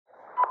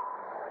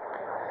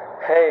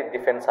Hey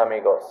defense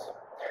amigos.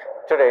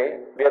 Today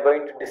we are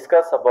going to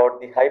discuss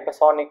about the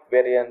hypersonic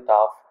variant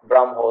of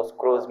Brahmos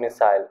cruise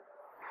missile,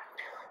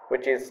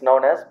 which is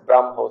known as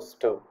Brahmos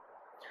 2.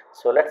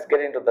 So let's get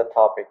into the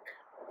topic.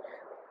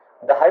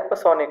 The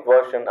hypersonic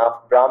version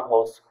of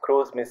Brahmos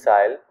cruise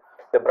missile,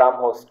 the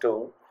Brahmos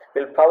 2,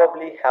 will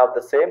probably have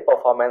the same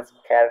performance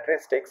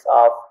characteristics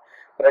of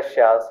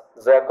Russia's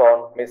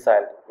Tsirkon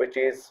missile, which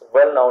is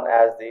well known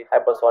as the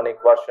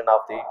hypersonic version of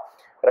the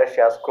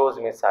Russia's cruise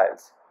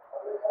missiles.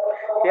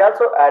 He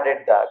also added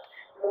that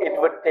it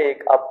would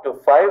take up to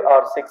 5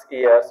 or 6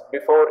 years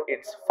before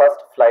its first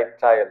flight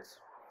trials.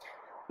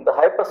 The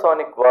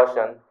hypersonic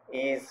version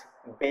is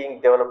being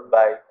developed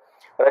by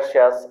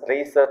Russia's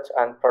Research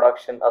and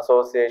Production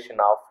Association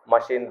of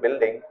Machine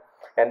Building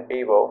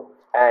 (NPO)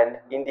 and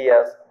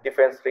India's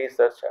Defense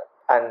Research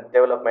and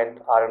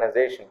Development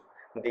Organization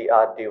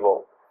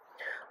 (DRDO).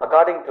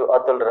 According to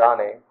Atul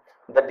Rane,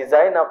 the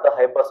design of the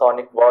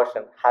hypersonic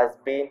version has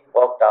been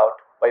worked out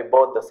by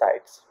both the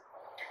sides.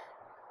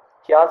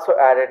 He also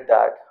added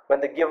that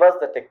when they give us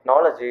the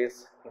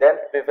technologies, then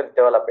we will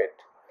develop it.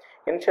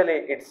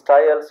 Initially, its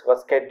trials were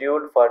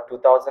scheduled for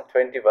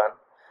 2021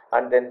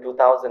 and then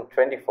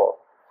 2024.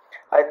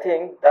 I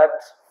think that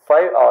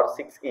 5 or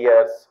 6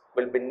 years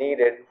will be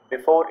needed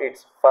before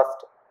its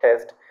first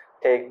test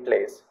take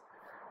place.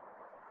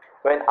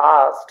 When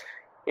asked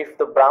if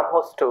the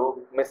Brahmos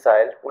 2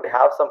 missile would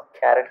have some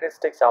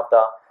characteristics of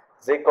the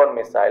Tsirkon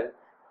missile,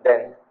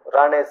 then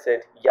Rane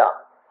said, yeah,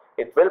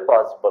 it will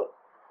possible.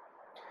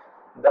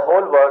 The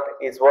whole world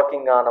is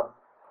working on a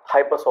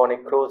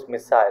hypersonic cruise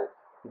missile.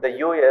 The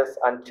US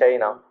and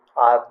China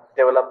are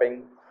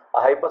developing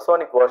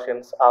hypersonic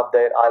versions of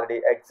their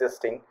already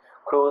existing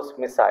cruise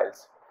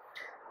missiles,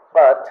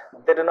 but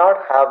they do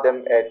not have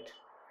them yet.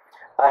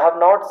 I have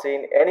not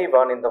seen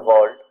anyone in the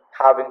world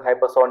having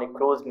hypersonic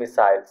cruise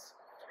missiles.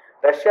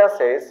 Russia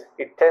says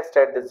it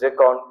tested the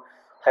Tsirkon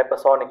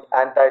hypersonic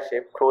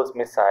anti-ship cruise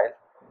missile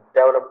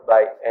developed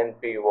by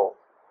NPO.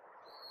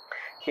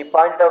 He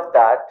pointed out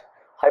that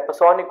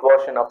hypersonic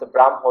version of the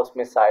Brahmos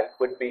missile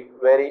would be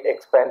very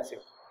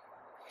expensive.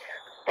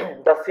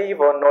 The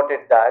CEO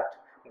noted that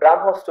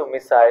Brahmos 2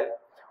 missile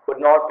would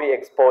not be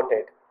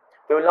exported.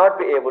 We will not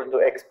be able to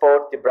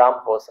export the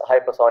Brahmos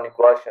hypersonic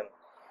version.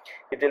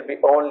 It will be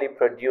only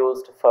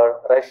produced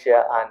for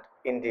Russia and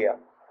India,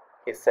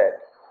 he said.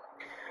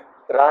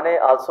 Rane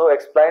also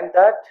explained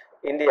that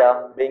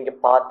India, being a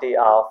party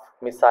of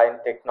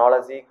Missile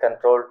Technology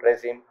Controlled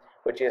Regime,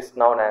 which is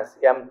known as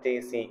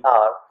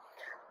MTCR,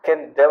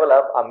 can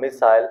develop a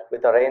missile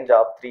with a range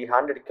of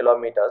 300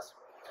 kilometers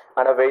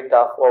and a weight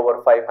of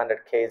over 500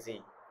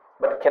 kg,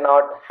 but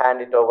cannot hand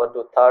it over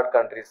to third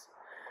countries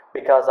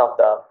because of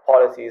the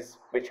policies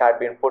which had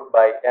been put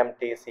by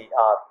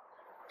MTCR.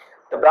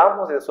 The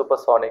Brahmos is a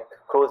supersonic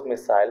cruise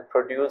missile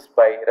produced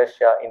by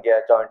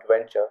Russia-India joint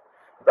venture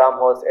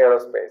Brahmos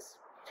Aerospace.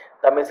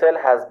 The missile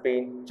has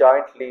been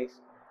jointly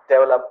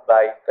developed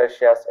by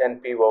Russia's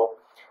NPO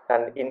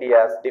and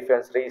India's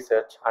Defense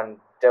Research and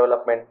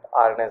Development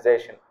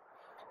Organization.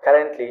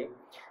 Currently,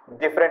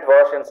 different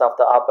versions of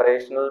the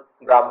operational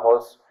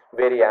Brahmos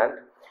variant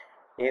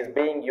is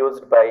being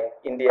used by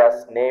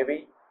India's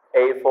Navy,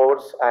 Air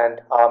Force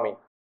and Army.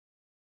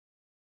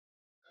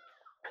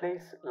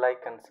 Please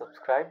like and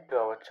subscribe to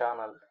our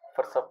channel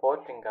for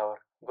supporting our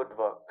good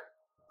work.